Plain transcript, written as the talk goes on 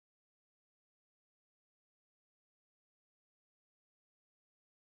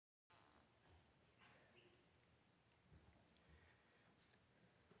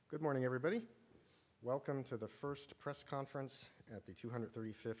Good morning, everybody. Welcome to the first press conference at the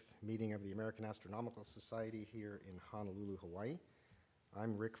 235th meeting of the American Astronomical Society here in Honolulu, Hawaii.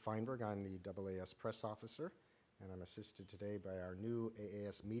 I'm Rick Fienberg. I'm the AAS press officer, and I'm assisted today by our new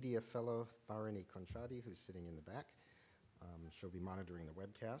AAS media fellow, Tharani Konchadi, who's sitting in the back. She'll be monitoring the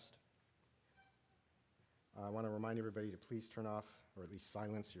webcast. I want to remind everybody to please turn off, or at least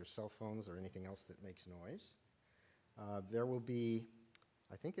silence, your cell phones or anything else that makes noise. There will be,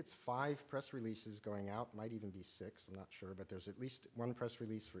 I think it's 5 press releases going out, might even be 6, I'm not sure, but there's at least 1 press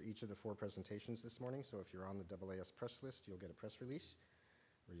release for each of the 4 presentations this morning, so if you're on the AAS press list, you'll get a press release,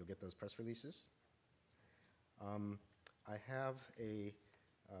 or you'll get those press releases. I have a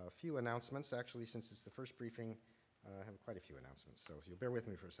few announcements. Actually, since it's the first briefing, I have quite a few announcements, so if you'll bear with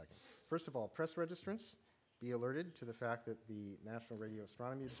me for a second. First of all, press registrants, be alerted to the fact that the National Radio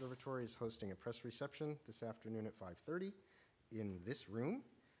Astronomy Observatory is hosting a press reception this afternoon at 5:30 in this room.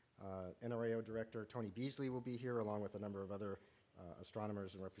 NRAO Director Tony Beasley will be here, along with a number of other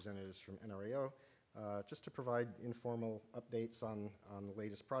astronomers and representatives from NRAO, just to provide informal updates on the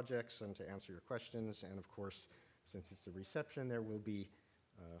latest projects and to answer your questions. And of course, since it's a reception, there will be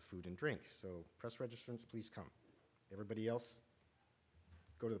food and drink. So press registrants, please come. Everybody else,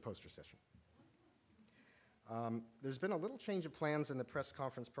 go to the poster session. There's been a little change of plans in the press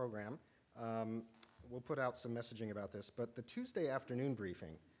conference program. We'll put out some messaging about this, but the Tuesday afternoon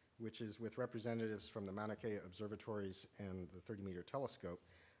briefing, which is with representatives from the Mauna Kea observatories and the 30-meter telescope,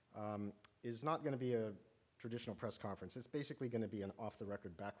 is not going to be a traditional press conference. It's basically going to be an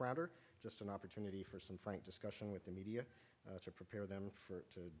off-the-record backgrounder, just an opportunity for some frank discussion with the media to prepare them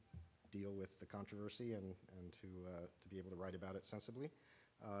to deal with the controversy and to be able to write about it sensibly.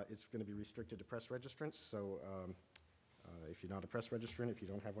 It's going to be restricted to press registrants, so if you're not a press registrant, if you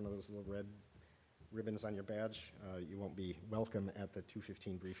don't have one of those little red ribbons on your badge, you won't be welcome at the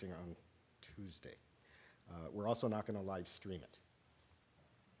 2:15 briefing on Tuesday. We're also not going to live stream it.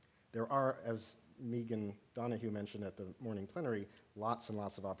 There are, as Megan Donahue mentioned at the morning plenary, lots and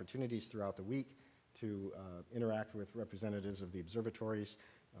lots of opportunities throughout the week to interact with representatives of the observatories.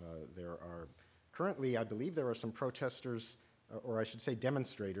 There are currently, I believe there are some protesters, or I should say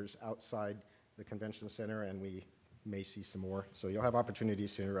demonstrators, outside the convention center, and we may see some more. So you'll have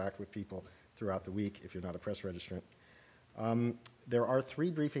opportunities to interact with people throughout the week if you're not a press registrant. There are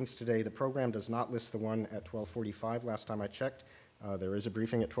 3 briefings today. The program does not list the one at 12:45 last time I checked. There is a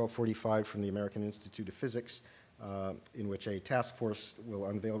briefing at 12:45 from the American Institute of Physics in which a task force will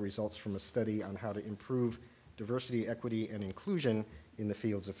unveil results from a study on how to improve diversity, equity, and inclusion in the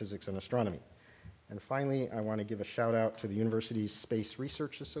fields of physics and astronomy. And finally, I want to give a shout out to the University's Space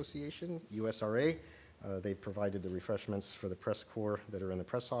Research Association, USRA. They've provided the refreshments for the press corps that are in the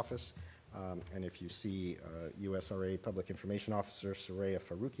press office. And if you see USRA Public Information Officer Soraya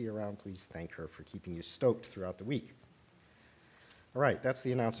Faruqi around, please thank her for keeping you stoked throughout the week. All right, that's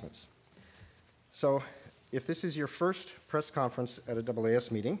the announcements. So if this is your first press conference at a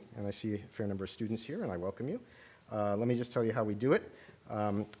AAS meeting, and I see a fair number of students here, and I welcome you, let me just tell you how we do it.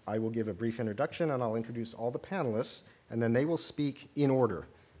 I will give a brief introduction, and I'll introduce all the panelists, and then they will speak in order.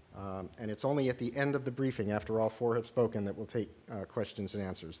 And it's only at the end of the briefing, after all 4 have spoken, that we'll take questions and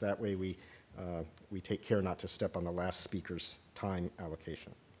answers. That way we take care not to step on the last speaker's time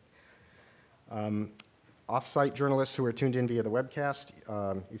allocation. Off-site journalists who are tuned in via the webcast,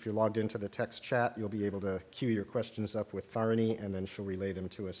 if you're logged into the text chat, you'll be able to queue your questions up with Tharani, and then she'll relay them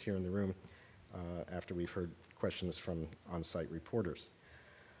to us here in the room after we've heard questions from on-site reporters.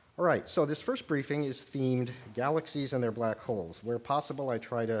 All right, so this first briefing is themed Galaxies and Their Black Holes. Where possible, I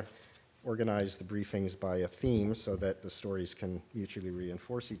try to organize the briefings by a theme so that the stories can mutually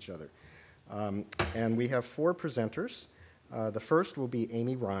reinforce each other. And we have 4 presenters. The first will be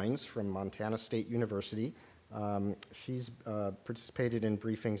Amy Reines from Montana State University. She's participated in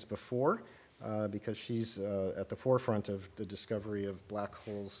briefings before because she's at the forefront of the discovery of black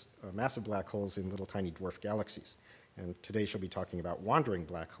holes, massive black holes in little tiny dwarf galaxies. And today she'll be talking about wandering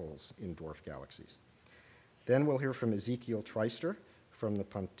black holes in dwarf galaxies. Then we'll hear from Ezequiel Treister from the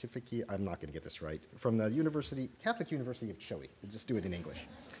Pontificia, I'm not going to get this right, from the Catholic University of Chile. I'll just do it in English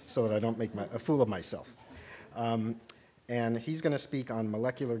so that I don't make a fool of myself. And he's going to speak on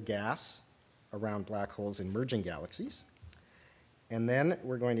molecular gas around black holes in merging galaxies. And then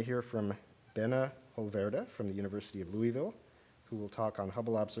we're going to hear from Benne Holwerda from the University of Louisville, who will talk on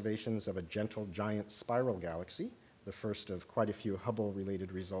Hubble observations of a gentle giant spiral galaxy, the first of quite a few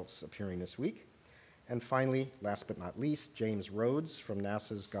Hubble-related results appearing this week. And finally, last but not least, James Rhoads from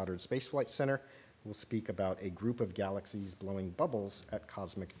NASA's Goddard Space Flight Center will speak about a group of galaxies blowing bubbles at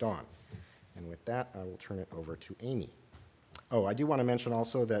cosmic dawn. And with that, I will turn it over to Amy. Oh, I do want to mention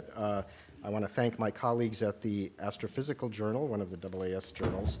also that I want to thank my colleagues at the Astrophysical Journal, one of the AAS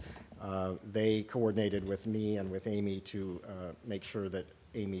journals. They coordinated with me and with Amy to make sure that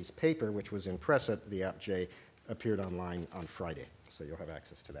Amy's paper, which was in press at the AppJ, appeared online on Friday. So you'll have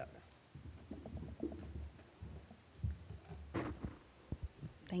access to that now.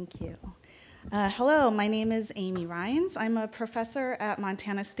 Thank you. Hello, my name is Amy Reines. I'm a professor at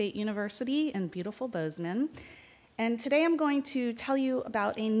Montana State University in beautiful Bozeman. And today I'm going to tell you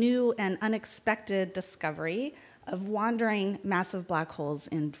about a new and unexpected discovery of wandering massive black holes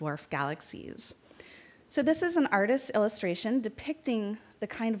in dwarf galaxies. So this is an artist's illustration depicting the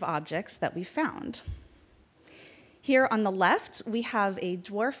kind of objects that we found. Here on the left, we have a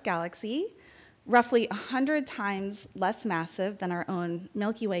dwarf galaxy, roughly 100 times less massive than our own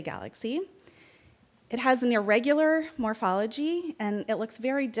Milky Way galaxy. It has an irregular morphology, and it looks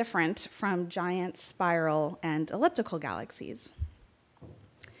very different from giant spiral and elliptical galaxies.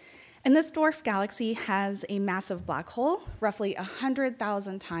 And this dwarf galaxy has a massive black hole, roughly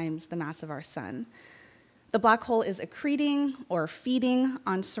 100,000 times the mass of our sun. The black hole is accreting or feeding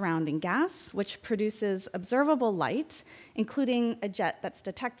on surrounding gas, which produces observable light, including a jet that's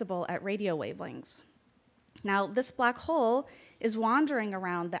detectable at radio wavelengths. Now, this black hole is wandering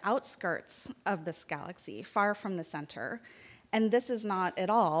around the outskirts of this galaxy, far from the center, and this is not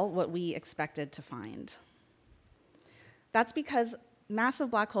at all what we expected to find. That's because massive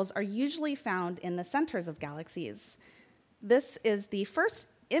black holes are usually found in the centers of galaxies. This is the first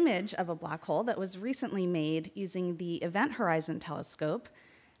image of a black hole that was recently made using the Event Horizon Telescope,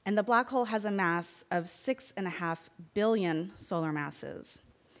 and the black hole has a mass of 6.5 billion solar masses.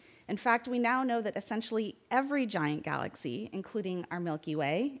 In fact, we now know that essentially every giant galaxy, including our Milky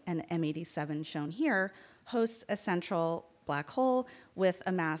Way and M87 shown here, hosts a central black hole with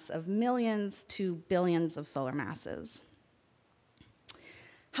a mass of millions to billions of solar masses.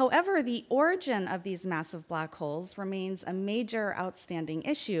 However, the origin of these massive black holes remains a major outstanding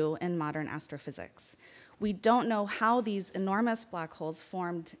issue in modern astrophysics. We don't know how these enormous black holes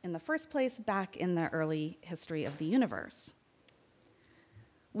formed in the first place back in the early history of the universe.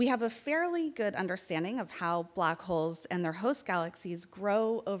 We have a fairly good understanding of how black holes and their host galaxies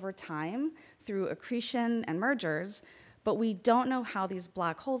grow over time through accretion and mergers, but we don't know how these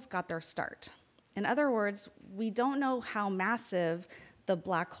black holes got their start. In other words, we don't know how massive the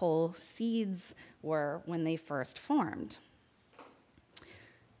black hole seeds were when they first formed.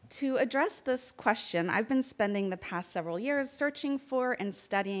 To address this question, I've been spending the past several years searching for and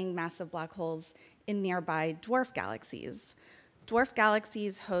studying massive black holes in nearby dwarf galaxies. Dwarf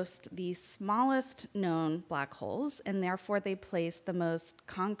galaxies host the smallest known black holes, and therefore they place the most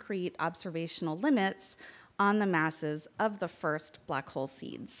concrete observational limits on the masses of the first black hole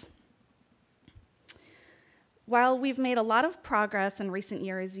seeds. While we've made a lot of progress in recent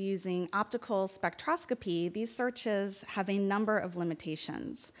years using optical spectroscopy, these searches have a number of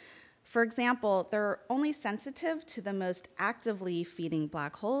limitations. For example, they're only sensitive to the most actively feeding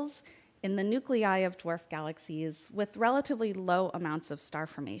black holes in the nuclei of dwarf galaxies with relatively low amounts of star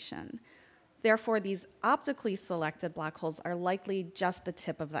formation. Therefore, these optically selected black holes are likely just the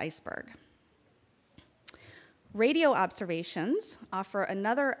tip of the iceberg. Radio observations offer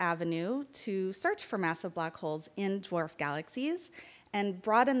another avenue to search for massive black holes in dwarf galaxies and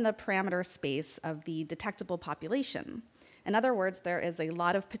broaden the parameter space of the detectable population. In other words, there is a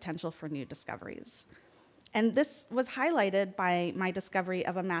lot of potential for new discoveries. And this was highlighted by my discovery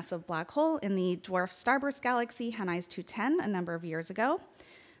of a massive black hole in the dwarf starburst galaxy Reines 210 a number of years ago.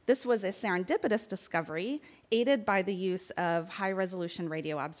 This was a serendipitous discovery aided by the use of high-resolution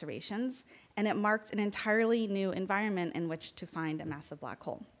radio observations, and it marked an entirely new environment in which to find a massive black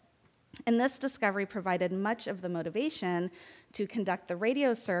hole. And this discovery provided much of the motivation to conduct the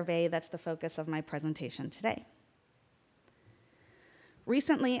radio survey that's the focus of my presentation today.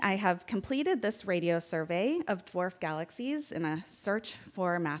 Recently, I have completed this radio survey of dwarf galaxies in a search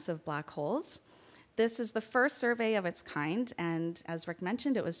for massive black holes. This is the first survey of its kind, and as Rick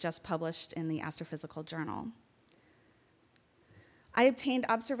mentioned, it was just published in the Astrophysical Journal. I obtained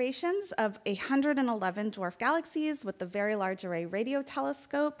observations of 111 dwarf galaxies with the Very Large Array Radio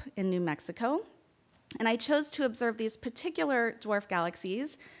Telescope in New Mexico, and I chose to observe these particular dwarf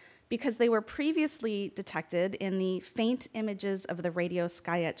galaxies because they were previously detected in the faint images of the radio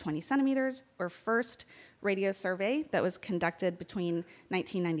sky at 20 centimeters, or first radio survey that was conducted between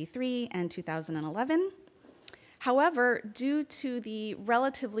 1993 and 2011. However, due to the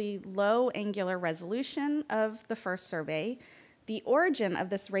relatively low angular resolution of the first survey, the origin of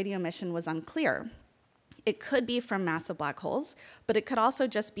this radio emission was unclear. It could be from massive black holes, but it could also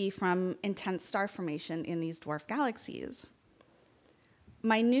just be from intense star formation in these dwarf galaxies.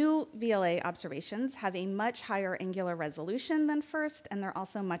 My new VLA observations have a much higher angular resolution than FIRST, and they're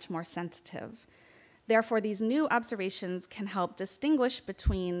also much more sensitive. Therefore, these new observations can help distinguish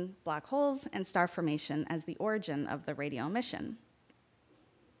between black holes and star formation as the origin of the radio emission.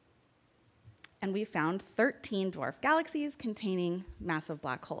 And we found 13 dwarf galaxies containing massive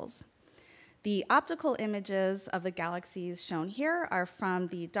black holes. The optical images of the galaxies shown here are from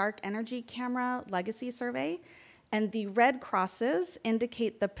the Dark Energy Camera Legacy Survey, and the red crosses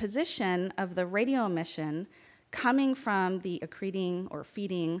indicate the position of the radio emission coming from the accreting or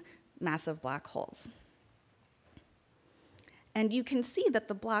feeding massive black holes. And you can see that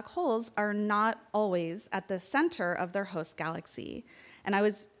the black holes are not always at the center of their host galaxy. And I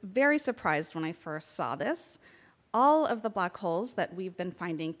was very surprised when I first saw this. All of the black holes that we've been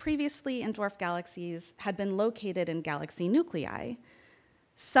finding previously in dwarf galaxies had been located in galaxy nuclei.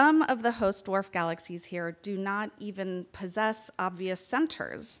 Some of the host dwarf galaxies here do not even possess obvious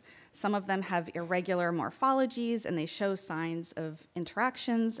centers. Some of them have irregular morphologies, and they show signs of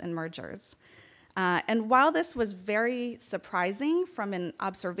interactions and mergers. And while this was very surprising from an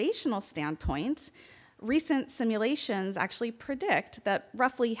observational standpoint, recent simulations actually predict that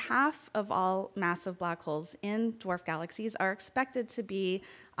roughly half of all massive black holes in dwarf galaxies are expected to be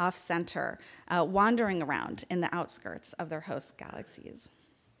off-center, wandering around in the outskirts of their host galaxies.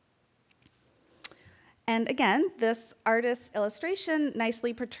 And again, this artist's illustration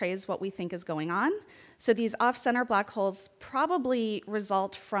nicely portrays what we think is going on. So these off-center black holes probably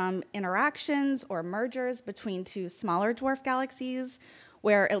result from interactions or mergers between two smaller dwarf galaxies,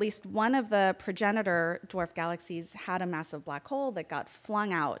 where at least one of the progenitor dwarf galaxies had a massive black hole that got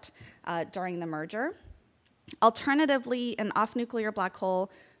flung out during the merger. Alternatively, an off-nuclear black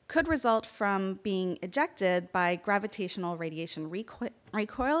hole could result from being ejected by gravitational radiation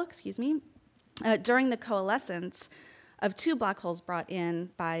recoil, during the coalescence of two black holes brought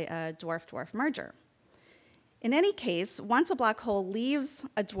in by a dwarf-dwarf merger. In any case, once a black hole leaves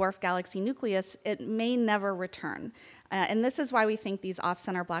a dwarf galaxy nucleus, it may never return. And this is why we think these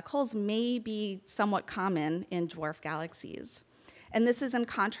off-center black holes may be somewhat common in dwarf galaxies. And this is in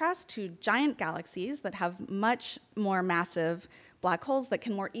contrast to giant galaxies that have much more massive black holes that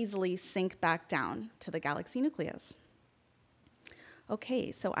can more easily sink back down to the galaxy nucleus.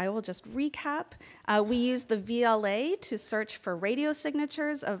 Okay, so I will just recap. We used the VLA to search for radio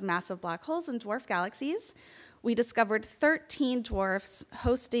signatures of massive black holes in dwarf galaxies. We discovered 13 dwarfs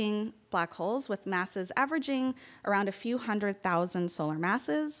hosting black holes with masses averaging around a few 100,000 solar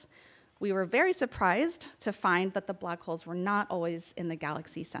masses. We were very surprised to find that the black holes were not always in the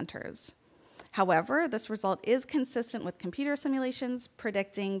galaxy centers. However, this result is consistent with computer simulations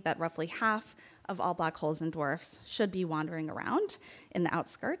predicting that roughly half of all black holes in dwarfs should be wandering around in the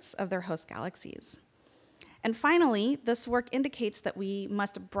outskirts of their host galaxies. And finally, this work indicates that we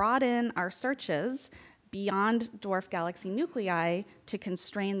must broaden our searches beyond dwarf galaxy nuclei to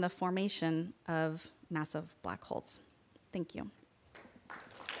constrain the formation of massive black holes. Thank you.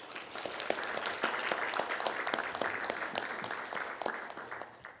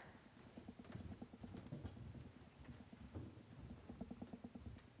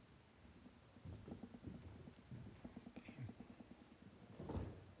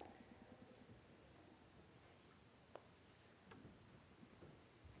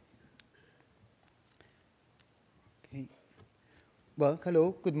 Well,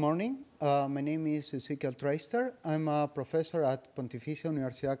 hello, good morning. My name is Ezequiel Treister. I'm a professor at Pontificia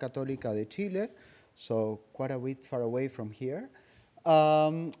Universidad Católica de Chile, so quite a bit far away from here.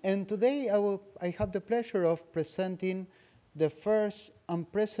 And today I have the pleasure of presenting the first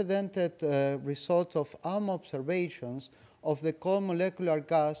unprecedented results of ALMA observations of the cold molecular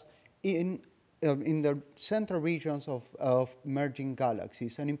gas in the central regions of merging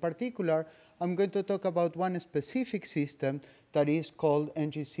galaxies. And in particular, I'm going to talk about one specific system that is called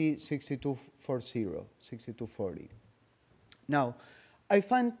NGC 6240. Now, I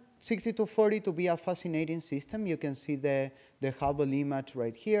find 6240 to be a fascinating system. You can see the Hubble image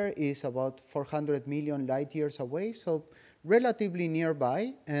right here is about 400 million light years away, so relatively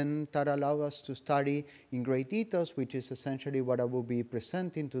nearby, and that allows us to study in great details, which is essentially what I will be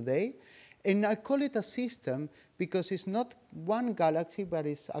presenting today. And I call it a system because it's not one galaxy, but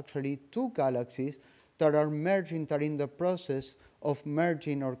it's actually two galaxies that are merging, that are in the process of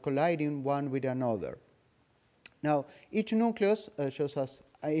merging or colliding one with another. Now, each nucleus, just as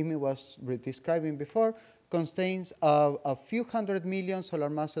Amy was describing before, contains a few 100 million solar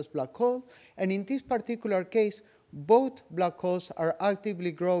masses black hole, and in this particular case, both black holes are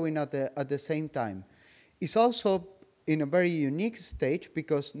actively growing at the same time. It's also in a very unique stage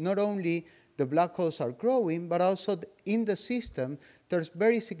because not only the black holes are growing, but also in the system there's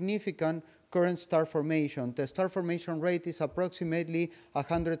very significant current star formation. The star formation rate is approximately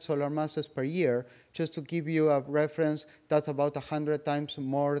 100 solar masses per year. Just to give you a reference, that's about 100 times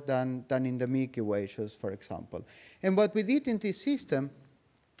more than in the Milky Way, just for example. And what we did in this system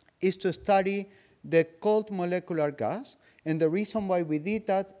is to study the cold molecular gas. And the reason why we did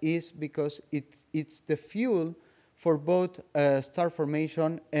that is because it's the fuel for both star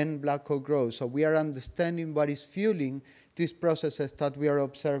formation and black hole growth. So we are understanding what is fueling these processes that we are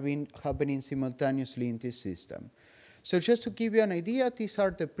observing happening simultaneously in this system. So just to give you an idea, these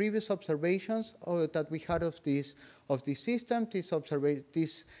are the previous observations that we had of this system.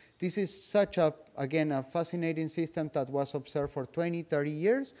 This is such again, a fascinating system that was observed for 20, 30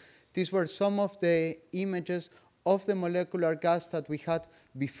 years. These were some of the images of the molecular gas that we had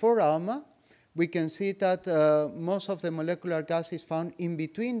before ALMA. We can see that most of the molecular gas is found in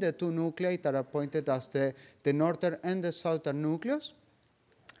between the two nuclei that are pointed as the northern and the southern nucleus.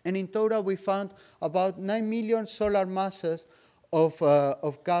 And in total, we found about 9 million solar masses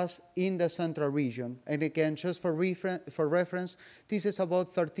of gas in the central region. And again, just for reference, this is about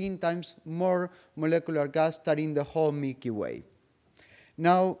 13 times more molecular gas than in the whole Milky Way.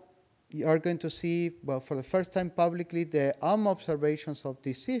 Now, you are going to see, well, for the first time publicly, the ALMA observations of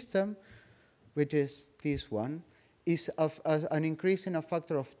this system, which is this one, is an increase in a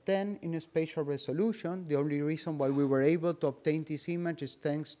factor of 10 in spatial resolution. The only reason why we were able to obtain this image is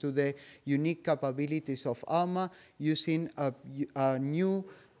thanks to the unique capabilities of ALMA using a new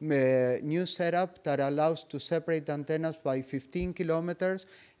setup that allows to separate the antennas by 15 kilometers,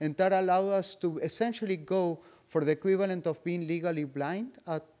 and that allows us to essentially go for the equivalent of being legally blind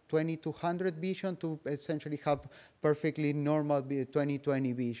at 20/200 vision to essentially have perfectly normal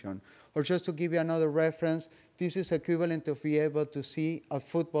 20/20 vision. Or just to give you another reference, this is equivalent to be able to see a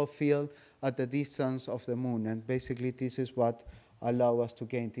football field at the distance of the moon. And basically, this is what allows us to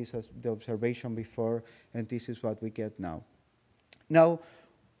gain this as the observation before, and this is what we get now. Now,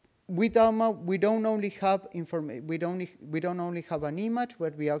 with ALMA, we don't only have we don't only have an image,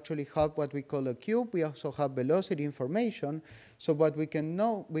 but we actually have what we call a cube. We also have velocity information. So what we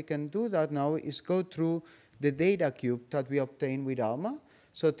can do that now is go through the data cube that we obtain with ALMA.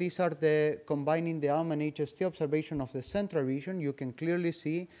 So these are combining the ALMA and HST observation of the central region. You can clearly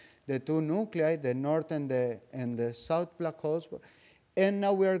see the two nuclei, the north and the south black holes. And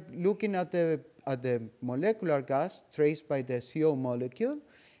now we are looking at the molecular gas traced by the CO molecule.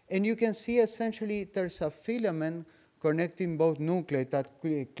 And you can see essentially there's a filament connecting both nuclei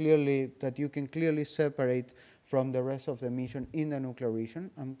that you can clearly separate from the rest of the emission in the nuclear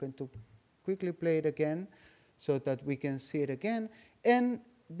region. I'm going to quickly play it again so that we can see it again. And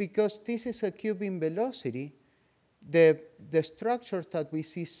because this is a cube in velocity, the structures that we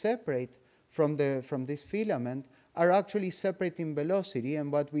see separate from this filament are actually separate in velocity,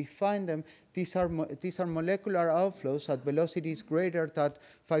 and what we find them, these are molecular outflows at velocities greater than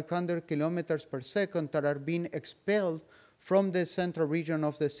 500 kilometers per second that are being expelled from the central region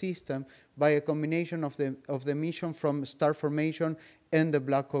of the system by a combination of the emission from star formation and the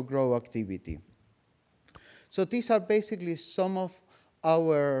black hole growth activity. So these are basically some of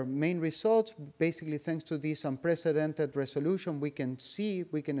our main results. Basically, thanks to this unprecedented resolution, we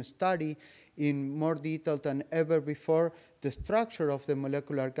can study in more detail than ever before the structure of the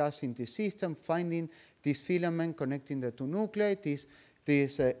molecular gas in the system, finding this filament connecting the two nuclei,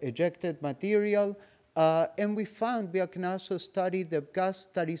 this ejected material, and we can also study the gas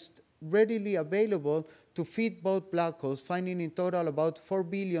that is readily available to feed both black holes, finding in total about 4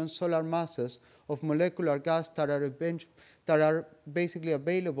 billion solar masses of molecular gas that are basically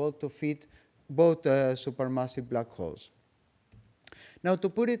available to feed both supermassive black holes. Now, to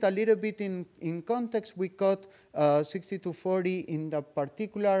put it a little bit in context, we got 6240 in the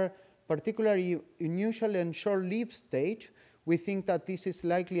particularly unusual and short-lived stage. We think that this is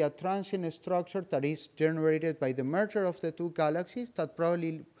likely a transient structure that is generated by the merger of the two galaxies that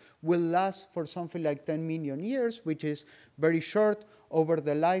probably will last for something like 10 million years, which is very short over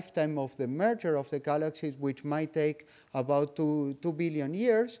the lifetime of the merger of the galaxies, which might take about 2 billion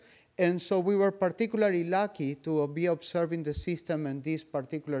years. And so we were particularly lucky to be observing the system in this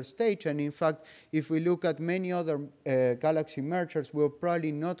particular stage. And in fact, if we look at many other galaxy mergers, we're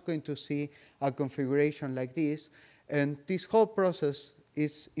probably not going to see a configuration like this. And this whole process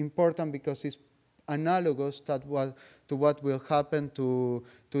is important because it's analogous to what will happen to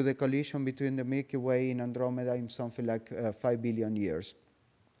the collision between the Milky Way and Andromeda in something like 5 billion years.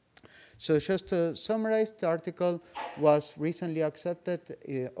 So just to summarize, the article was recently accepted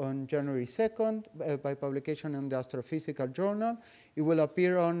on January 2nd by publication in the Astrophysical Journal. It will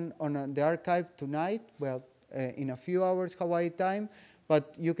appear on the archive tonight, well, in a few hours Hawaii time,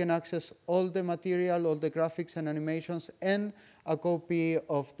 but you can access all the material, all the graphics and animations, and a copy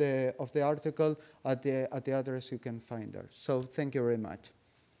of the article at the address you can find there. So thank you very much.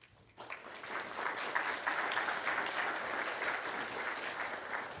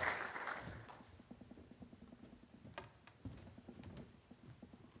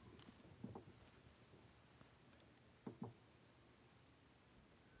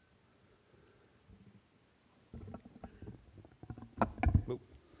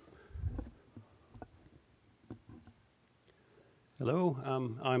 Hello,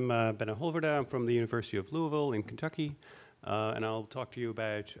 I'm Benne Holwerda. I'm from the University of Louisville in Kentucky, and I'll talk to you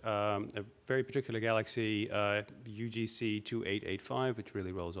about a very particular galaxy, UGC 2885, which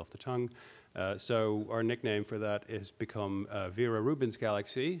really rolls off the tongue. So our nickname for that has become Vera Rubin's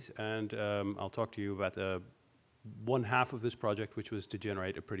galaxy, and I'll talk to you about one half of this project, which was to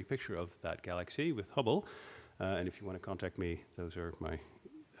generate a pretty picture of that galaxy with Hubble. And if you want to contact me, those are my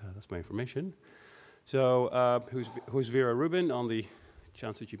that's my information. So who's Vera Rubin, on the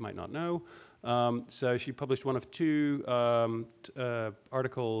chance that you might not know? So she published one of two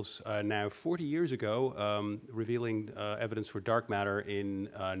articles now 40 years ago revealing evidence for dark matter in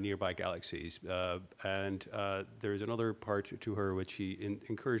nearby galaxies. And there's another part to her which she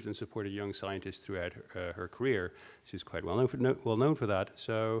encouraged and supported young scientists throughout her career. She's quite well known for that.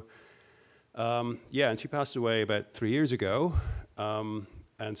 So yeah, and she passed away about 3 years ago.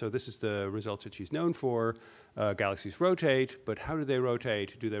 And so this is the results that she's known for. Galaxies rotate, but how do they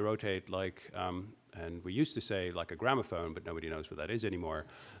rotate? Do they rotate like, and we used to say like a gramophone, but nobody knows what that is anymore.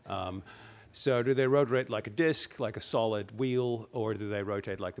 So do they rotate like a disk, like a solid wheel, or do they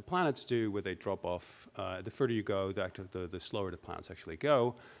rotate like the planets do, where they drop off? The further you go, the slower the planets actually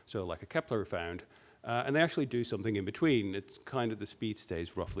go, so like a Kepler found. And they actually do something in between. It's kind of, the speed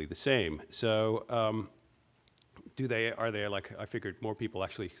stays roughly the same. So are they like, I figured more people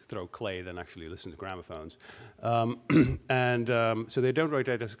actually throw clay than actually listen to gramophones. So they don't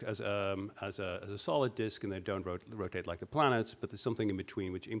rotate as a solid disk, and they don't rotate like the planets, but there's something in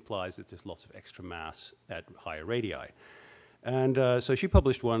between which implies that there's lots of extra mass at higher radii. And so she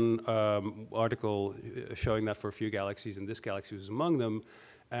published one article showing that for a few galaxies, and this galaxy was among them.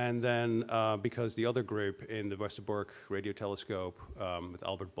 And then because the other group in the Westerbork radio telescope with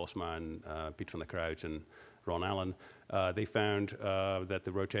Albert Bosma, Piet van der Kruijt, and Ron Allen, they found that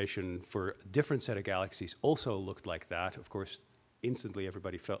the rotation for a different set of galaxies also looked like that. Of course, instantly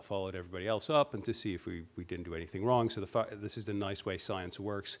everybody followed everybody else up, and to see if we didn't do anything wrong. So this is the nice way science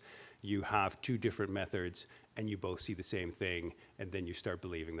works. You have two different methods, and you both see the same thing, and then you start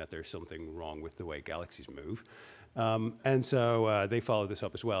believing that there's something wrong with the way galaxies move. And so they follow this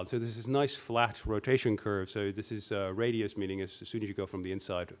up as well. So this is nice flat rotation curve. So this is radius, meaning as soon as you go from the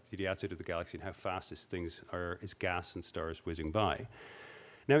inside to the outside of the galaxy, and how fast these things are as gas and stars whizzing by.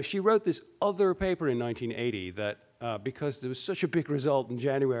 Now, she wrote this other paper in 1980 that, because there was such a big result in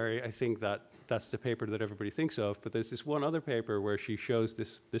January, I think that's the paper that everybody thinks of. But there's this one other paper where she shows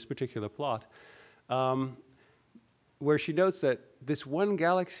this particular plot, where she notes that this one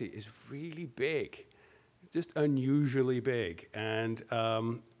galaxy is really big. Just unusually big. And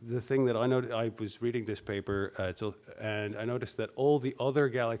the thing that I noticed, I was reading this paper, and I noticed that all the other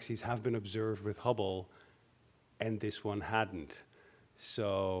galaxies have been observed with Hubble, and this one hadn't.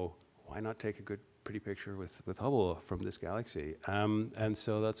 So why not take a good, pretty picture with Hubble from this galaxy? And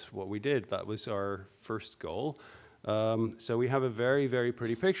so that's what we did. That was our first goal. So we have a very, very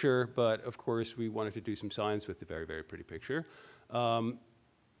pretty picture, but of course we wanted to do some science with the very, very pretty picture.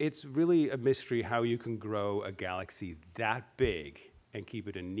 It's really a mystery how you can grow a galaxy that big and keep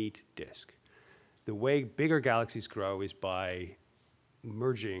it a neat disk. The way bigger galaxies grow is by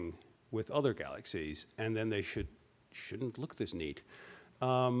merging with other galaxies, and then they shouldn't look this neat.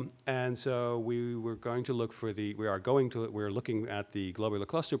 And so we're looking at the globular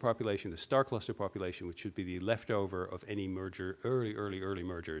cluster population, the star cluster population, which should be the leftover of any merger, early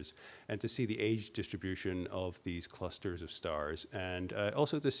mergers, and to see the age distribution of these clusters of stars, and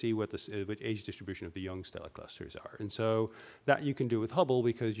also to see what age distribution of the young stellar clusters are. And so that you can do with Hubble,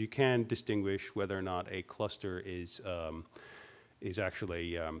 because you can distinguish whether or not a cluster is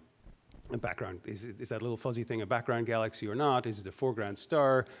actually a background, is that little fuzzy thing a background galaxy or not? Is it a foreground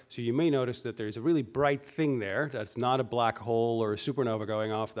star? So you may notice that there's a really bright thing there that's not a black hole or a supernova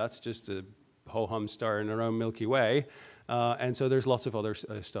going off. That's just a ho-hum star in our own Milky Way. And so there's lots of other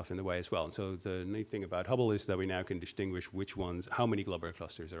stuff in the way as well. And so the neat thing about Hubble is that we now can distinguish which ones, how many globular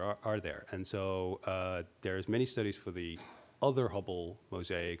clusters there are there. And so there's many studies for the other Hubble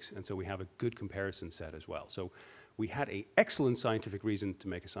mosaics, and so we have a good comparison set as well. So we had an excellent scientific reason to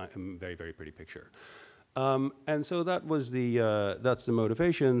make a very, very pretty picture. And so that was that's the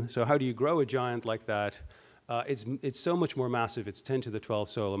motivation. So how do you grow a giant like that? It's so much more massive. It's 10 to the 12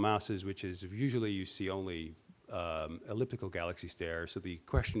 solar masses, which is usually you see only elliptical galaxies there. So the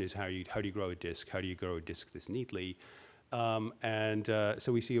question is how do you grow a disk? How do you grow a disk this neatly?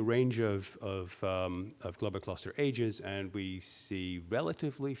 So we see a range of globular cluster ages, and we see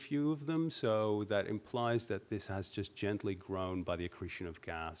relatively few of them. So that implies that this has just gently grown by the accretion of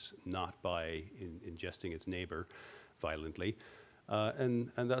gas, not by ingesting its neighbor violently.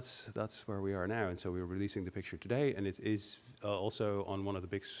 And that's where we are now. And so we're releasing the picture today, and it is also on one of the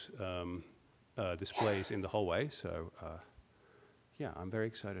big displays in the hallway. So yeah, I'm very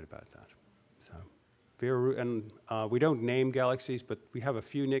excited about that. So. We don't name galaxies, but we have a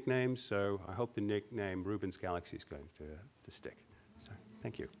few nicknames, so I hope the nickname Rubin's Galaxy is going to stick. So,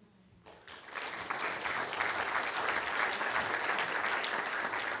 thank you.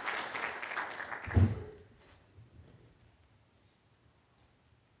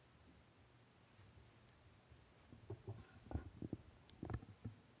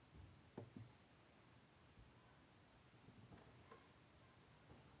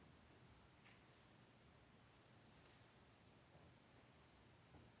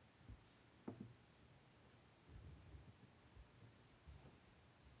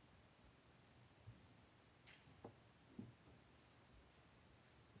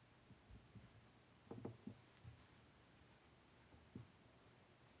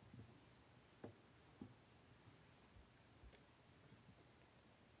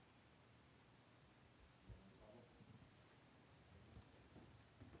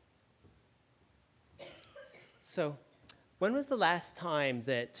 So, when was the last time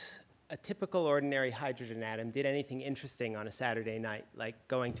that a typical ordinary hydrogen atom did anything interesting on a Saturday night, like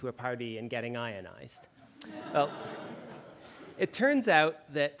going to a party and getting ionized? Well, it turns out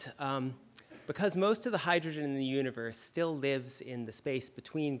that because most of the hydrogen in the universe still lives in the space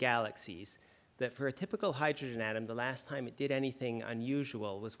between galaxies, that for a typical hydrogen atom, the last time it did anything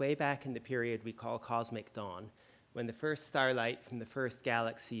unusual was way back in the period we call cosmic dawn, when the first starlight from the first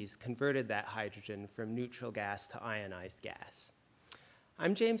galaxies converted that hydrogen from neutral gas to ionized gas.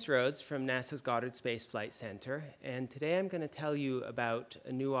 I'm James Rhoads from NASA's Goddard Space Flight Center, and today I'm going to tell you about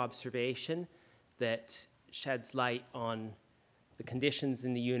a new observation that sheds light on the conditions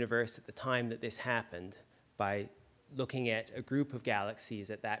in the universe at the time that this happened by looking at a group of galaxies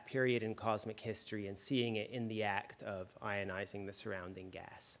at that period in cosmic history and seeing it in the act of ionizing the surrounding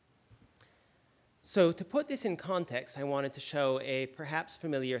gas. So to put this in context, I wanted to show a perhaps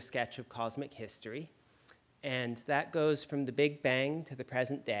familiar sketch of cosmic history. And that goes from the Big Bang to the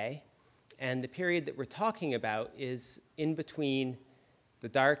present day. And the period that we're talking about is in between the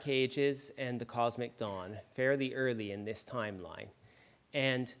Dark Ages and the cosmic dawn, fairly early in this timeline.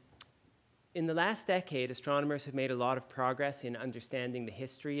 And in the last decade, astronomers have made a lot of progress in understanding the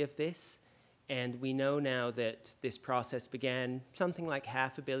history of this. And we know now that this process began something like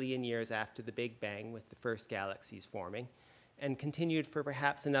 500 million years after the Big Bang, with the first galaxies forming, and continued for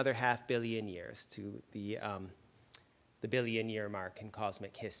perhaps another 500 million years to the billion-year mark in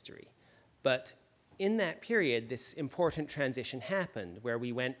cosmic history. But in that period, this important transition happened, where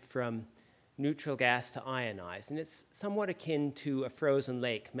we went from neutral gas to ionized. And it's somewhat akin to a frozen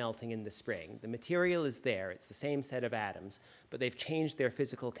lake melting in the spring. The material is there. It's the same set of atoms, but they've changed their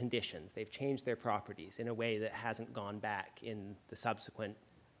physical conditions. They've changed their properties in a way that hasn't gone back in the subsequent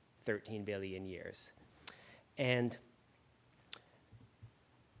 13 billion years. And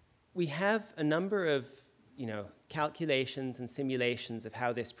we have a number of calculations and simulations of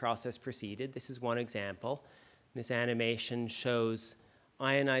how this process proceeded. This is one example. This animation shows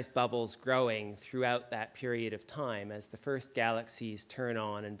ionized bubbles growing throughout that period of time as the first galaxies turn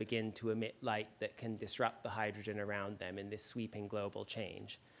on and begin to emit light that can disrupt the hydrogen around them in this sweeping global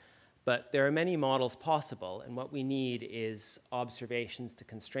change. But there are many models possible, and what we need is observations to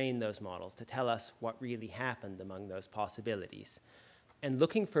constrain those models, to tell us what really happened among those possibilities. And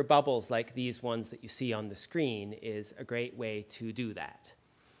looking for bubbles like these ones that you see on the screen is a great way to do that.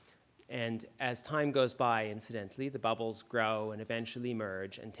 And as time goes by, incidentally, the bubbles grow and eventually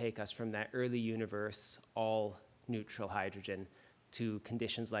merge and take us from that early universe, all neutral hydrogen, to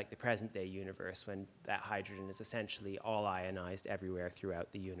conditions like the present-day universe, when that hydrogen is essentially all ionized everywhere throughout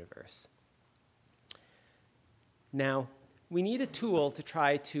the universe. Now, we need a tool to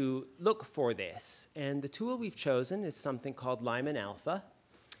try to look for this. And the tool we've chosen is something called Lyman alpha.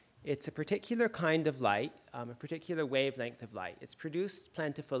 It's a particular kind of light, a particular wavelength of light. It's produced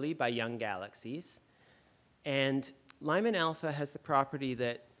plentifully by young galaxies. And Lyman alpha has the property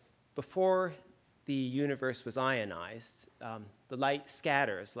that before the universe was ionized, the light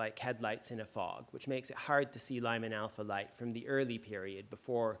scatters like headlights in a fog, which makes it hard to see Lyman alpha light from the early period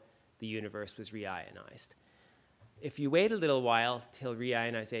before the universe was reionized. If you wait a little while till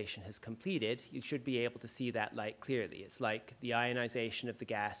reionization has completed, you should be able to see that light clearly. It's like the ionization of the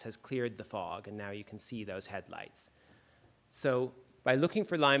gas has cleared the fog, and now you can see those headlights. So by looking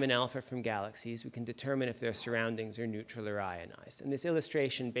for Lyman alpha from galaxies, we can determine if their surroundings are neutral or ionized. And this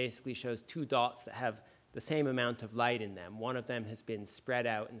illustration basically shows two dots that have the same amount of light in them. One of them has been spread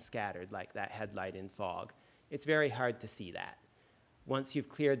out and scattered like that headlight in fog. It's very hard to see that. Once you've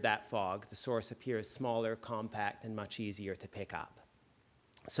cleared that fog, the source appears smaller, compact, and much easier to pick up.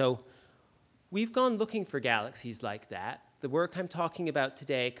 So we've gone looking for galaxies like that. The work I'm talking about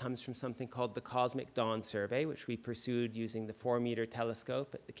today comes from something called the Cosmic Dawn Survey, which we pursued using the 4-meter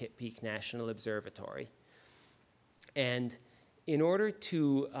telescope at the Kitt Peak National Observatory. And in order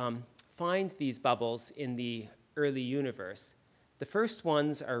to find these bubbles in the early universe, the first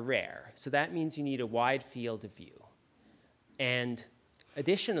ones are rare. So that means you need a wide field of view. And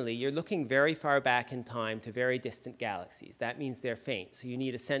additionally, you're looking very far back in time to very distant galaxies. That means they're faint, so you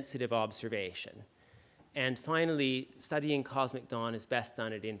need a sensitive observation. And finally, studying cosmic dawn is best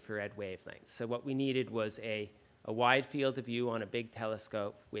done at infrared wavelengths. So what we needed was a wide field of view on a big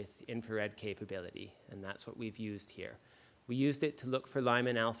telescope with infrared capability, and that's what we've used here. We used it to look for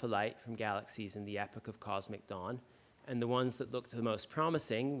Lyman alpha light from galaxies in the epoch of cosmic dawn. And the ones that looked the most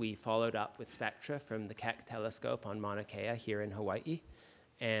promising, we followed up with spectra from the Keck telescope on Mauna Kea here in Hawaii.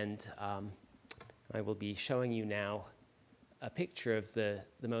 And I will be showing you now a picture of the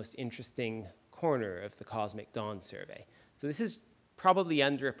most interesting corner of the Cosmic Dawn survey. So this is probably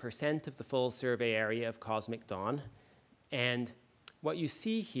under 1% of the full survey area of cosmic dawn. And what you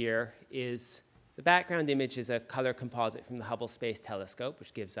see here is the background image is a color composite from the Hubble Space Telescope,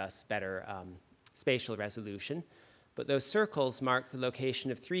 which gives us better spatial resolution. But those circles mark the location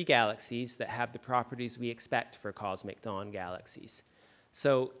of 3 galaxies that have the properties we expect for cosmic dawn galaxies.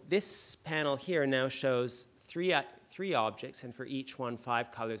 So this panel here now shows three objects, and for each one,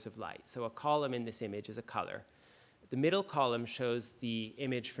 5 colors of light. So a column in this image is a color. The middle column shows the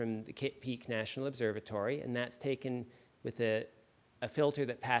image from the Kitt Peak National Observatory, and that's taken with a filter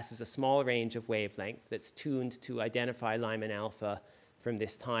that passes a small range of wavelength that's tuned to identify Lyman alpha from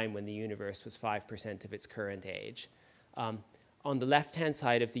this time when the universe was 5% of its current age. On the left-hand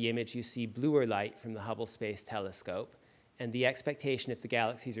side of the image, you see bluer light from the Hubble Space Telescope. And the expectation, if the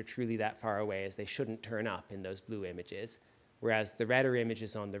galaxies are truly that far away, is they shouldn't turn up in those blue images. Whereas the redder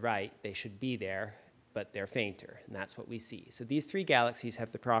images on the right, they should be there, but they're fainter. And that's what we see. So these 3 galaxies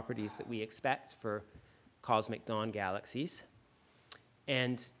have the properties that we expect for cosmic dawn galaxies.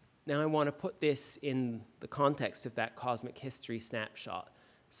 And now I want to put this in the context of that cosmic history snapshot.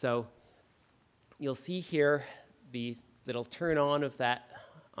 So you'll see here the little turn on of that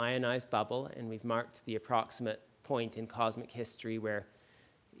ionized bubble, and we've marked the approximate point in cosmic history where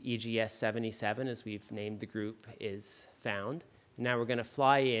EGS 77, as we've named the group, is found. And now we're going to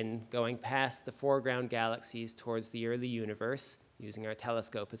fly in, going past the foreground galaxies towards the early universe, using our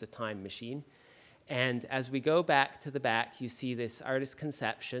telescope as a time machine. And as we go back to the back, you see this artist's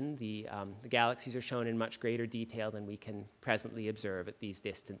conception. The galaxies are shown in much greater detail than we can presently observe at these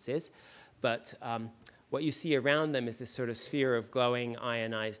distances. But what you see around them is this sort of sphere of glowing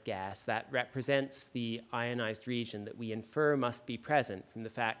ionized gas that represents the ionized region that we infer must be present from the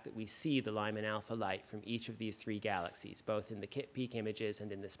fact that we see the Lyman alpha light from each of these 3 galaxies, both in the Kitt Peak images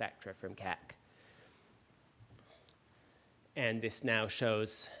and in the spectra from Keck. And this now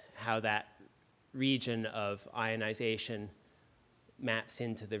shows how that region of ionization maps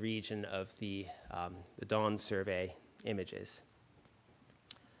into the region of the Dawn survey images.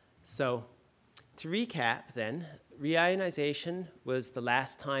 So to recap then, reionization was the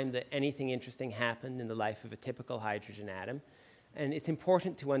last time that anything interesting happened in the life of a typical hydrogen atom, and it's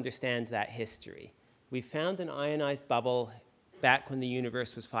important to understand that history. We found an ionized bubble back when the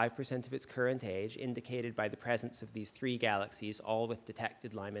universe was 5% of its current age, indicated by the presence of these 3 galaxies, all with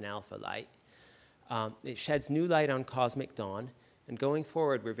detected Lyman alpha light. It sheds new light on cosmic dawn, and going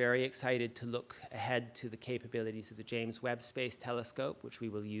forward, we're very excited to look ahead to the capabilities of the James Webb Space Telescope, which we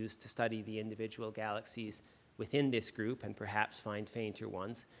will use to study the individual galaxies within this group and perhaps find fainter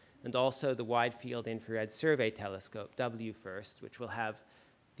ones, and also the Wide Field Infrared Survey Telescope, WFIRST, which will have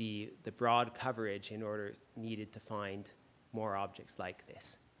the broad coverage in order needed to find more objects like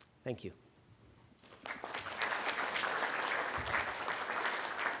this. Thank you.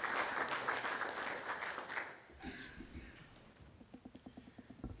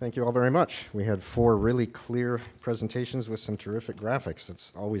 Thank you all very much. We had 4 really clear presentations with some terrific graphics.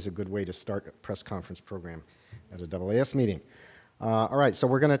 It's always a good way to start a press conference program at a AAS meeting. All right, so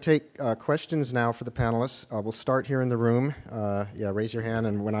we're going to take questions now for the panelists. We'll start here in the room. Yeah, raise your hand,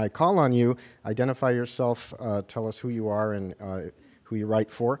 and when I call on you, identify yourself, tell us who you are and who you write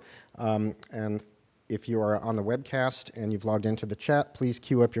for. And if you are on the webcast and you've logged into the chat, please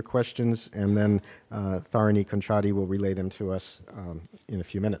queue up your questions, and then Tharani Konchadi will relay them to us in a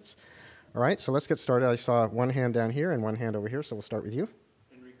few minutes. All right, so let's get started. I saw one hand down here and one hand over here, so we'll start with you.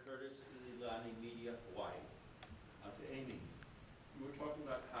 Henry Curtis, Ilani Media, Hawaii. To Amy, you were talking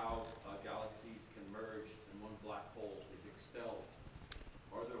about how galaxies can merge and one black hole is expelled.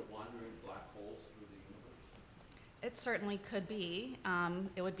 Are there wandering black holes through the universe? It certainly could be.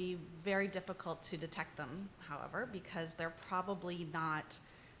 It would be very difficult to detect them, however, because they're probably not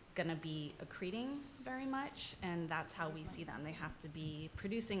going to be accreting very much, and that's how we see them. They have to be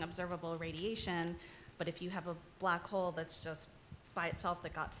producing observable radiation, but if you have a black hole that's just by itself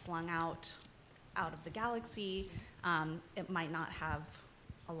that got flung out of the galaxy, it might not have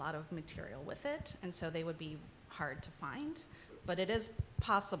a lot of material with it, and so they would be hard to find. But it is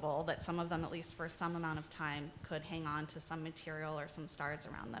possible that some of them, at least for some amount of time, could hang on to some material or some stars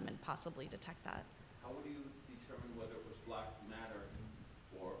around them and possibly detect that. How would you determine whether it was black matter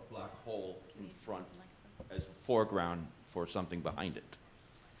or a black hole in front as a foreground for something behind it?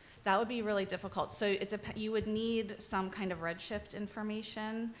 That would be really difficult. So you would need some kind of redshift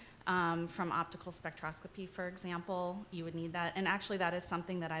information from optical spectroscopy, for example. You would need that. And actually, that is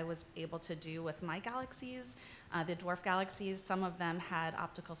something that I was able to do with my galaxies. The dwarf galaxies, some of them had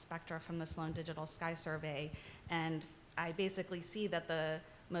optical spectra from the Sloan Digital Sky Survey. And I basically see that the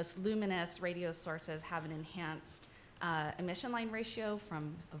most luminous radio sources have an enhanced emission line ratio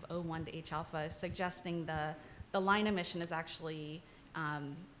of 0.1 to H alpha, suggesting the line emission is actually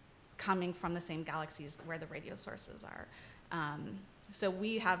coming from the same galaxies where the radio sources are. So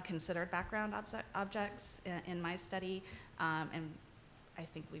we have considered background objects in my study, and I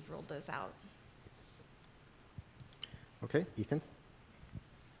think we've ruled those out. Okay, Ethan.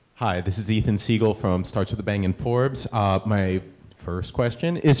 Hi, this is Ethan Siegel from Starts with a Bang and Forbes. My first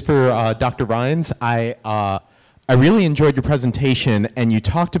question is for Dr. Reines. I really enjoyed your presentation, and you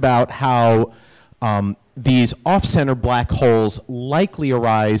talked about how these off-center black holes likely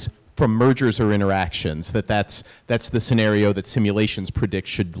arise from mergers or interactions, that's the scenario that simulations predict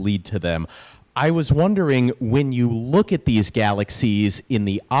should lead to them. I was wondering, when you look at these galaxies in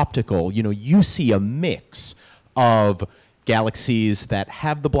the optical, you see a mix of galaxies that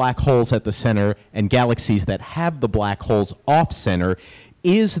have the black holes at the center and galaxies that have the black holes off-center.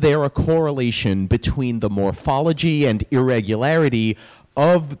 Is there a correlation between the morphology and irregularity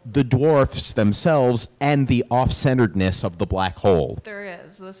of the dwarfs themselves and the off-centeredness of the black hole? There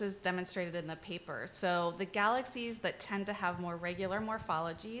is. This is demonstrated in the paper. So the galaxies that tend to have more regular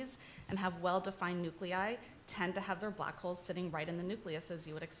morphologies and have well-defined nuclei tend to have their black holes sitting right in the nucleus, as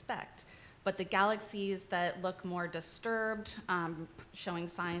you would expect. But the galaxies that look more disturbed, showing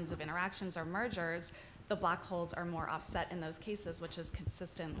signs of interactions or mergers, the black holes are more offset in those cases, which is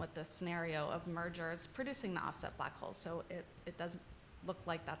consistent with the scenario of mergers producing the offset black holes. So it does look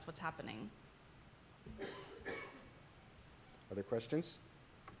like that's what's happening. Other questions?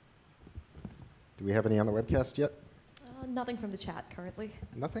 Do we have any on the webcast yet? Nothing from the chat currently.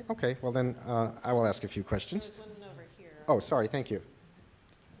 Nothing? Okay, well then I will ask a few questions. There's one over here. Oh, sorry, thank you.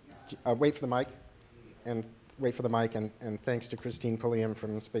 Wait for the mic, and thanks to Christine Pulliam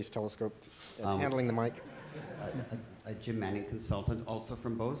from Space Telescope handling the mic. A Jim Manning consultant, also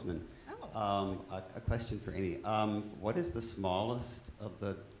from Bozeman. Oh. A question for Amy. What is the smallest of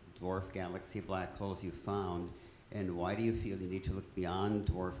the dwarf galaxy black holes you found, and why do you feel you need to look beyond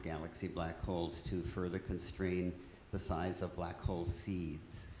dwarf galaxy black holes to further constrain the size of black hole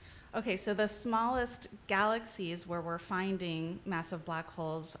seeds? Okay, so the smallest galaxies where we're finding massive black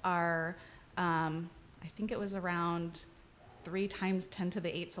holes are, I think it was around 3 ×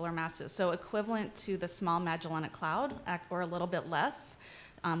 10⁸ solar masses, so equivalent to the Small Magellanic Cloud, or a little bit less,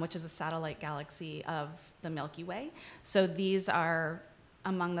 which is a satellite galaxy of the Milky Way. So these are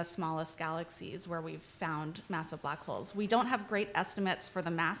among the smallest galaxies where we've found massive black holes. We don't have great estimates for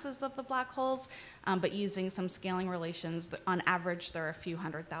the masses of the black holes, but using some scaling relations, on average, there are a few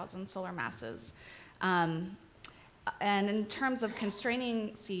 100,000 solar masses. And in terms of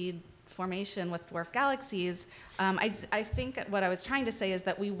constraining seed formation with dwarf galaxies, I think what I was trying to say is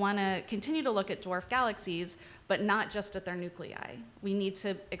that we want to continue to look at dwarf galaxies, but not just at their nuclei. We need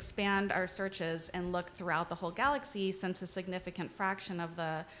to expand our searches and look throughout the whole galaxy, since a significant fraction of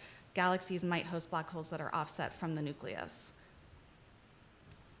the galaxies might host black holes that are offset from the nucleus.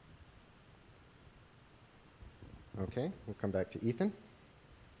 Okay, we'll come back to Ethan.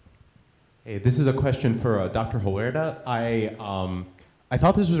 Hey, this is a question for Dr. Holwerda. I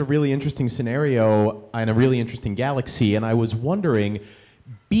thought this was a really interesting scenario and a really interesting galaxy, and I was wondering,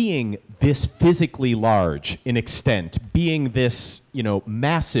 being this physically large in extent, being this,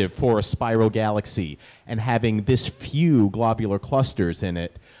 massive for a spiral galaxy, and having this few globular clusters in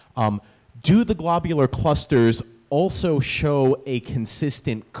it, do the globular clusters also show a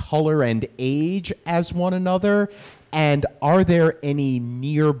consistent color and age as one another? And are there any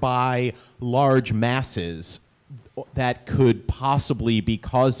nearby large masses that could possibly be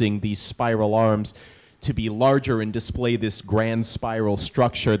causing these spiral arms to be larger and display this grand spiral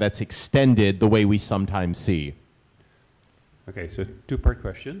structure that's extended the way we sometimes see? Okay, so two-part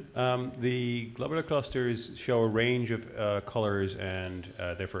question. The globular clusters show a range of colors and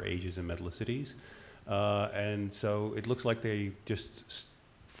therefore ages and metallicities. And so it looks like they just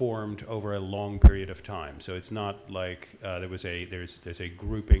formed over a long period of time. So it's not like there's a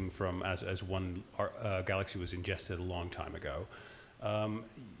grouping from as one galaxy was ingested a long time ago.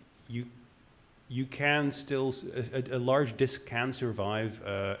 You can still, a large disk can survive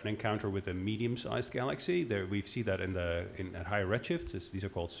an encounter with a medium-sized galaxy. We see that at higher redshifts. These are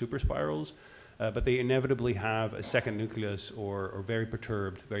called superspirals. But they inevitably have a second nucleus or very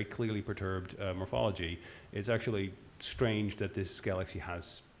perturbed, very clearly perturbed morphology. It's actually strange that this galaxy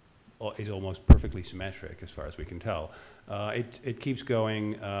is almost perfectly symmetric as far as we can tell. It keeps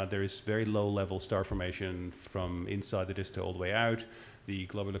going. There's very low-level star formation from inside the disk all the way out. The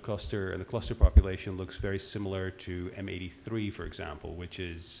globular cluster and the cluster population looks very similar to M83, for example, which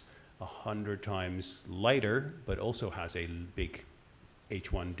is 100 times lighter, but also has a big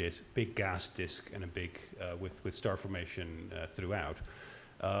H1 disk, big gas disk, and a big with star formation throughout.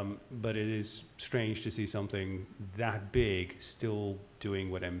 But it is strange to see something that big still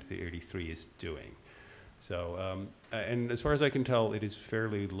doing what M83 is doing. So, and as far as I can tell, it is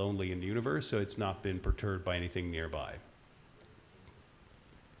fairly lonely in the universe, so it's not been perturbed by anything nearby.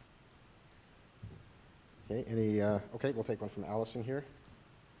 Okay, okay, we'll take one from Allison here.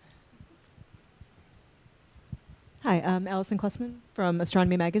 Hi, I'm Allison Klessman from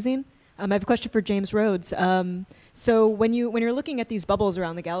Astronomy Magazine. I have a question for James Rhoads. So when you're looking at these bubbles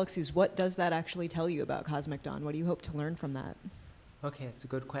around the galaxies, what does that actually tell you about cosmic dawn? What do you hope to learn from that? Okay, that's a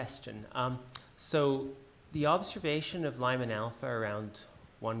good question. So the observation of Lyman alpha around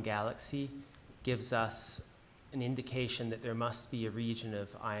one galaxy gives us an indication that there must be a region of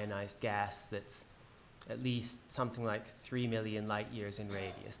ionized gas that's at least something like 3 million light years in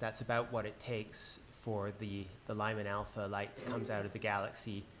radius. That's about what it takes for the Lyman alpha light that comes out of the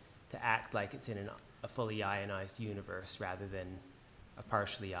galaxy to act like it's in a fully ionized universe rather than a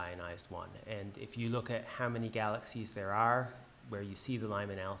partially ionized one. And if you look at how many galaxies there are where you see the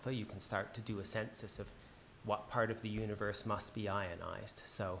Lyman alpha, you can start to do a census of what part of the universe must be ionized.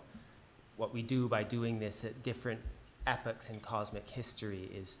 So what we do by doing this at different epochs in cosmic history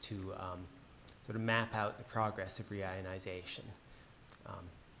is to sort of map out the progress of reionization.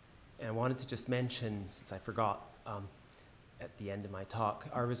 And I wanted to just mention, since I forgot at the end of my talk,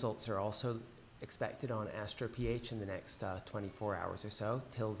 our results are also expected on AstroPH in the next 24 hours or so.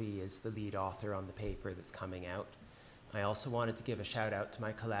 Tilvi is the lead author on the paper that's coming out. I also wanted to give a shout out to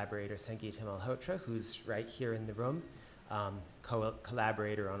my collaborator, Sangeeta Malhotra, who's right here in the room,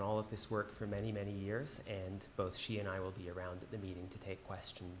 collaborator on all of this work for many, many years, and both she and I will be around at the meeting to take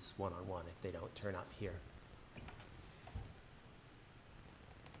questions one-on-one if they don't turn up here.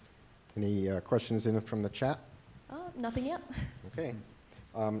 Any questions in from the chat? Nothing yet. Okay.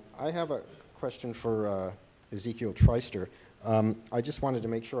 I have a question for Ezequiel Treister. I just wanted to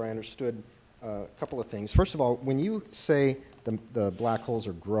make sure I understood a couple of things. First of all, when you say the black holes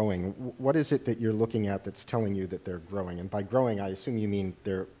are growing, what is it that you're looking at that's telling you that they're growing? And by growing, I assume you mean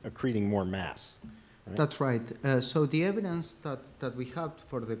they're accreting more mass. Right? That's right. So the evidence that we have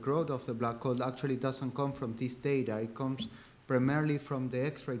for the growth of the black hole actually doesn't come from this data. It comes primarily from the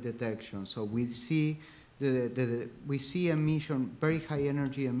X-ray detection. So we see we see emission, very high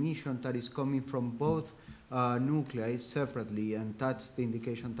energy emission that is coming from both nuclei separately, and that's the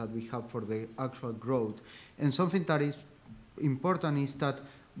indication that we have for the actual growth. And something that is important is that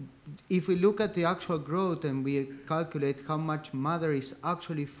if we look at the actual growth and we calculate how much matter is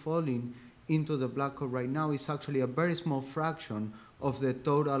actually falling into the black hole right now, it's actually a very small fraction of the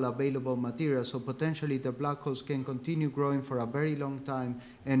total available material. So potentially the black holes can continue growing for a very long time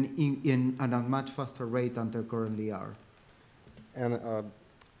and at a much faster rate than they currently are. And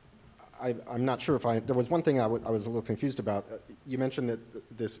I'm not sure if there was one thing I was a little confused about. You mentioned that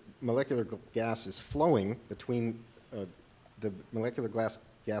this molecular gas is flowing between the molecular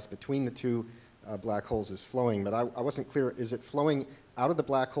gas between the two black holes is flowing, but I wasn't clear. Is it flowing out of the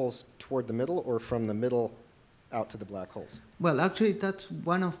black holes toward the middle or from the middle out to the black holes? Well, actually, that's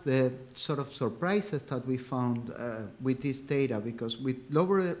one of the sort of surprises that we found with this data, because with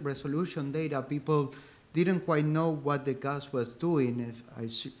lower resolution data, people didn't quite know what the gas was doing. If I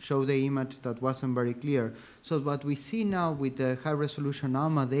show the image, that wasn't very clear. So what we see now with the high resolution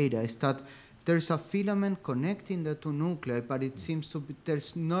ALMA data is that there's a filament connecting the two nuclei, but it seems to be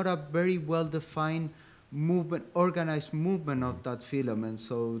there's not a very well-defined movement, organized movement of that filament.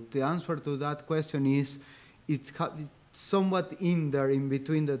 So the answer to that question is it's somewhat in there in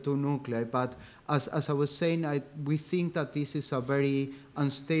between the two nuclei. But as I was saying, we think that this is a very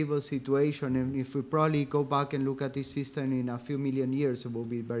unstable situation. And if we probably go back and look at this system in a few million years, it will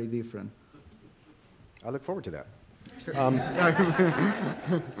be very different. I look forward to that.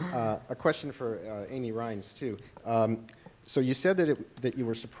 A question for Amy Reines, too. So you said that you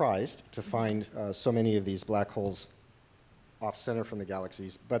were surprised to find so many of these black holes off-center from the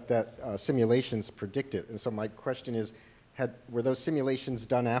galaxies, but that simulations predict it. And so my question is, were those simulations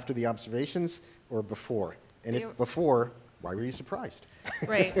done after the observations or before? And if before, why were you surprised?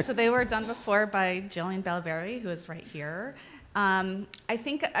 Right, so they were done before by Jillian Balveri, who is right here. I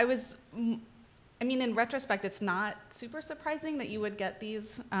think I mean, in retrospect, it's not super surprising that you would get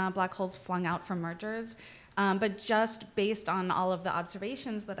these black holes flung out from mergers. But just based on all of the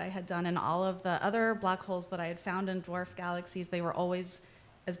observations that I had done and all of the other black holes that I had found in dwarf galaxies, they were always,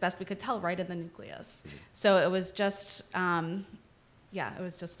 as best we could tell, right in the nucleus. So it was just, it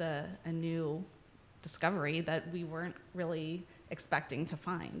was just a new discovery that we weren't really expecting to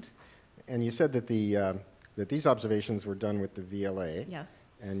find. And you said that that these observations were done with the VLA. Yes.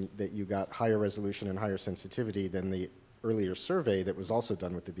 And that you got higher resolution and higher sensitivity than the earlier survey that was also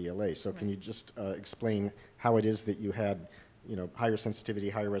done with the VLA. So can you just explain how it is that you had, higher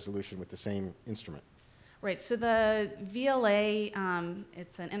sensitivity, higher resolution with the same instrument? Right, so the VLA,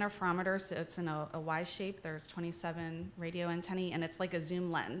 it's an interferometer, so it's in a Y shape. There's 27 radio antennae, and it's like a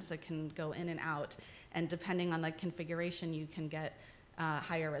zoom lens. It can go in and out, and depending on the configuration, you can get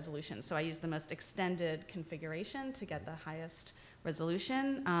higher resolution. So I used the most extended configuration to get the highest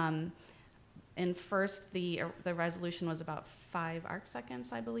resolution. In first, the resolution was about 5 arc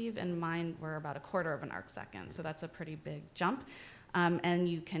seconds, I believe, and mine were about 1/4 of an arc second. So that's a pretty big jump. And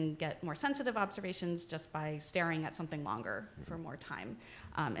you can get more sensitive observations just by staring at something longer for more time.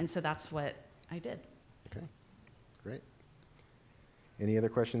 And so that's what I did. Okay, great. Any other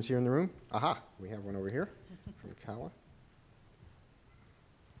questions here in the room? Aha, we have one over here from Kala.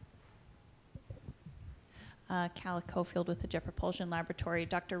 Calla Cofield with the Jet Propulsion Laboratory.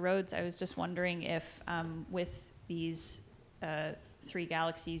 Dr. Rhoads, I was just wondering if with these 3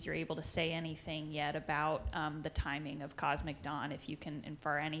 galaxies, you're able to say anything yet about the timing of cosmic dawn, if you can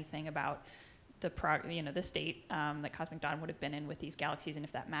infer anything about the state that cosmic dawn would have been in with these galaxies, and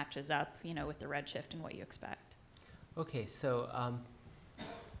if that matches up, with the redshift and what you expect. Okay, so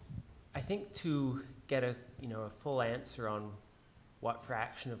I think to get a full answer on what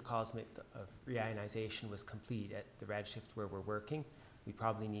fraction of reionization was complete at the redshift where we're working, we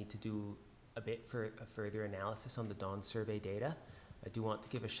probably need to do a bit further analysis on the dawn survey data. I do want to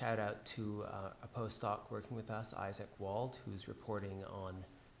give a shout out to a postdoc working with us, Isaac Wald, who's reporting on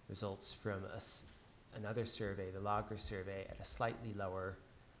results from another survey, the Lager survey, at a slightly lower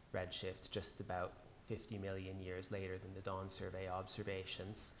redshift, just about 50 million years later than the dawn survey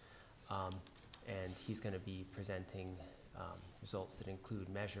observations. And he's going to be presenting results that include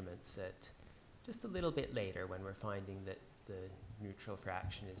measurements at just a little bit later, when we're finding that the neutral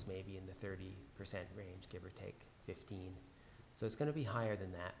fraction is maybe in the 30% range, give or take 15. So it's going to be higher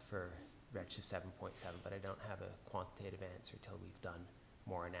than that for redshift 7.7, but I don't have a quantitative answer till we've done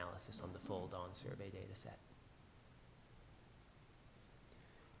more analysis on the full dawn survey data set.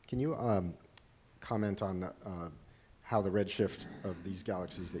 Can you comment on how the redshift of these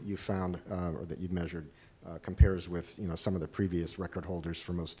galaxies that you found or that you measured compares with some of the previous record holders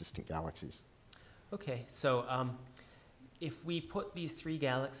for most distant galaxies? Okay, so if we put these 3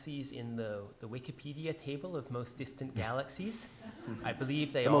 galaxies in the Wikipedia table of most distant galaxies, I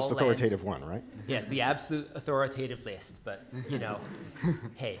believe they all the most authoritative one, right? Yeah, the absolute authoritative list. But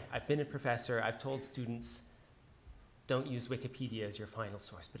hey, I've been a professor. I've told students, don't use Wikipedia as your final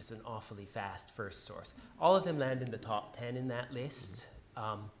source, but it's an awfully fast first source. All of them land in the top 10 in that list.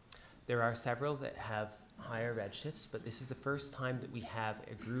 There are several that have higher redshifts, but this is the first time that we have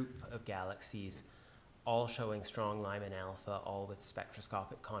a group of galaxies all showing strong Lyman alpha, all with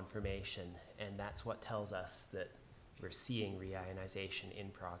spectroscopic confirmation, and that's what tells us that we're seeing reionization in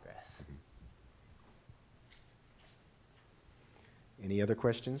progress. Any other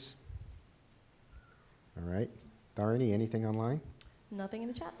questions? All right. Tharani, anything online? Nothing in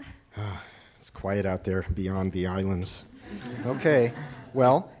the chat. It's quiet out there beyond the islands. Okay.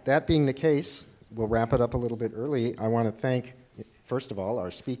 Well, that being the case, we'll wrap it up a little bit early. I want to thank, first of all,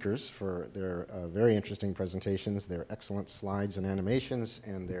 our speakers for their very interesting presentations, their excellent slides and animations,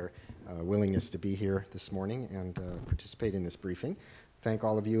 and their willingness to be here this morning and participate in this briefing. Thank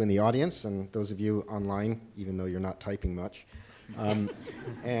all of you in the audience and those of you online, even though you're not typing much.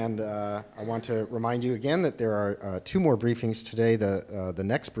 And I want to remind you again that there are 2 more briefings today. The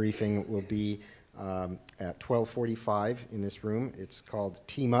next briefing will be at 12:45 in this room. It's called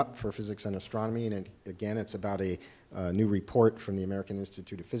Team Up for Physics and Astronomy, and again, it's about a new report from the American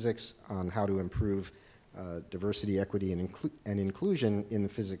Institute of Physics on how to improve diversity, equity, and inclusion in the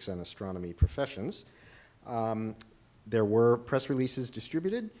physics and astronomy professions. There were press releases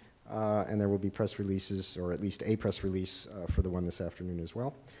distributed, and there will be press releases, or at least a press release for the one this afternoon as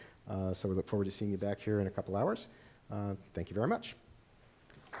well. So we look forward to seeing you back here in a couple hours. Thank you very much.